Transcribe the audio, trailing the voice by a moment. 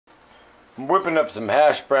I'm whipping up some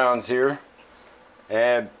hash browns here,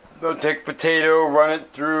 and I'll take potato, run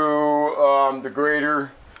it through the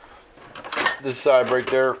grater. This side right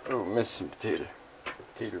there. Oh, missed some potato.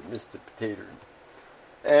 Missed the potato.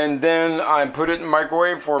 And then I put it in the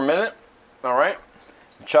microwave for a minute. All right.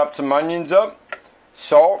 Chop some onions up,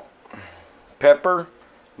 salt, pepper,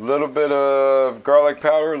 a little bit of garlic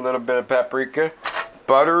powder, a little bit of paprika,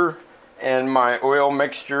 butter, and my oil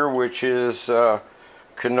mixture, which is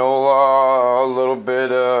canola, a little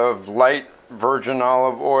bit of light virgin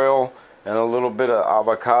olive oil, and a little bit of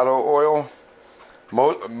avocado oil.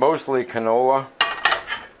 Mostly canola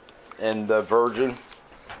and the virgin.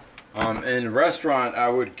 In a restaurant, I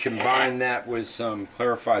would combine that with some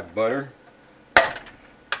clarified butter.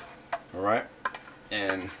 Alright,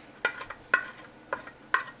 and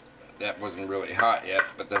that wasn't really hot yet,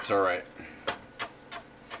 but that's alright.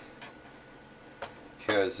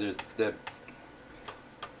 Because the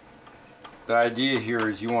idea here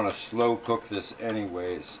is you want to slow cook this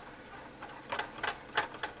anyways.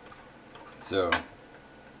 So,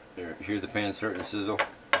 there, hear the pan starting to sizzle.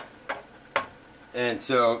 And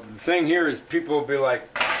so, the thing here is people will be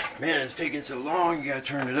like, man, it's taking so long, you gotta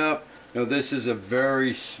turn it up. No, this is a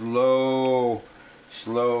very slow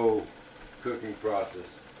cooking process.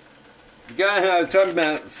 The guy I was talking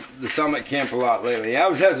about the summer camp a lot lately. I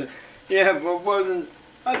was having, yeah, but wasn't.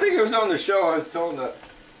 I think it was on the show. I was told the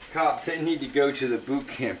cops they need to go to the boot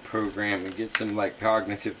camp program and get some like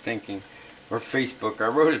cognitive thinking, or Facebook. I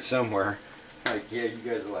wrote it somewhere. Like, yeah, you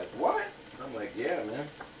guys are like, what? I'm like, yeah, man.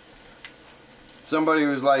 Somebody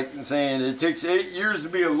was like saying it takes 8 years to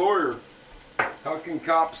be a lawyer. How can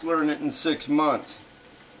cops learn it in 6 months?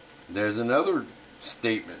 There's another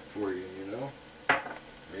statement for you, you know?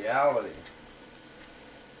 Reality.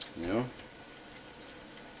 You know?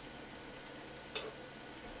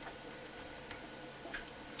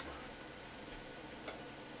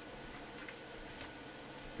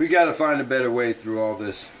 We gotta find a better way through all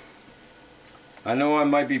this. I know I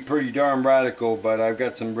might be pretty darn radical, but I've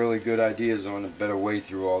got some really good ideas on a better way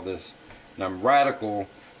through all this. And I'm radical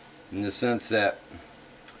in the sense that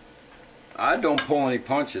I don't pull any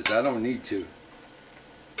punches. I don't need to.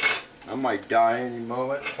 I might die any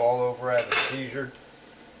moment, fall over, have a seizure,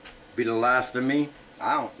 be the last of me.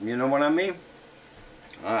 I don't, you know what I mean?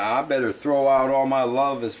 I better throw out all my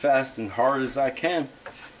love as fast and hard as I can.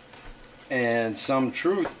 And some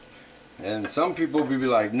truth. And some people will be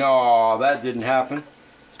like, no, that didn't happen.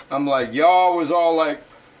 I'm like, y'all was all like,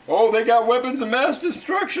 oh, they got weapons of mass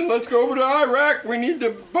destruction. Let's go over to Iraq. We need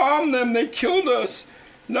to bomb them. They killed us.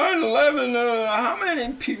 9/11, how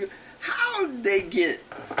many people? How did they get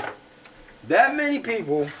that many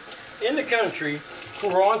people in the country who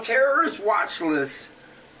are on terrorist watch lists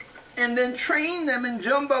and then train them in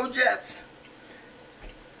jumbo jets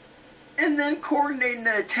and then coordinate an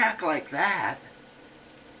attack like that?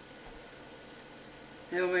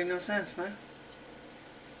 It don't make no sense, man.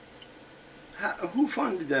 Who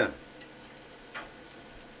funded them?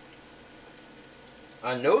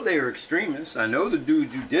 I know they were extremists. I know the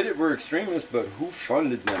dudes who did it were extremists, but who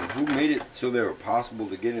funded them? Who made it so they were possible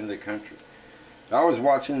to get into the country? I was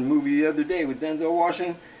watching a movie the other day with Denzel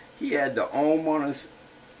Washington. He had the Om on his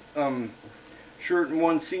shirt in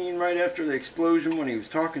one scene right after the explosion when he was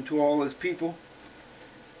talking to all his people.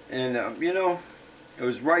 And, you know, it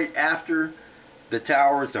was right after the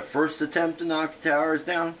towers, the first attempt to knock the towers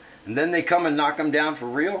down. And then they come and knock them down for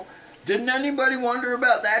real. Didn't anybody wonder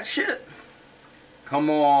about that shit? Come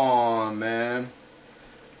on, man.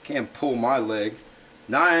 Can't pull my leg.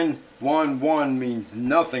 911 means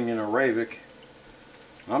nothing in Arabic.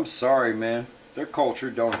 I'm sorry, man. Their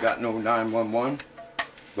culture don't got no 911.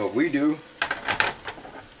 But we do.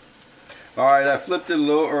 Alright, I flipped it a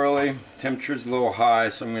little early. Temperature's a little high,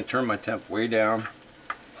 so I'm going to turn my temp way down.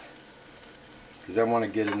 Because I want to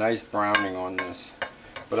get a nice browning on this.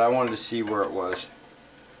 But I wanted to see where it was.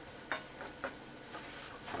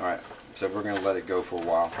 Alright, so we're going to let it go for a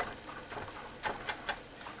while.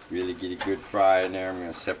 Really get a good fry in there. I'm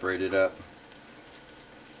going to separate it up.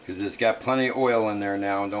 Because it's got plenty of oil in there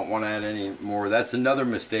now and don't want to add any more. That's another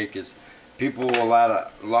mistake, is people will add a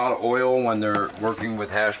lot of oil when they're working with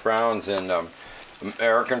hash browns and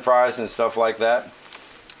American fries and stuff like that.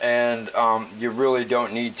 And you really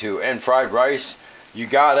don't need to. And fried rice, you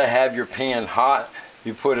got to have your pan hot.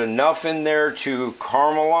 You put enough in there to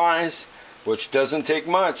caramelize, which doesn't take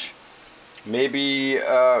much. Maybe,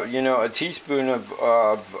 you know, a teaspoon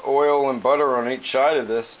of oil and butter on each side of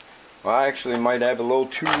this. Well, I actually might have a little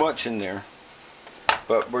too much in there.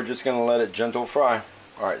 But we're just going to let it gentle fry.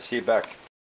 Alright, see you back.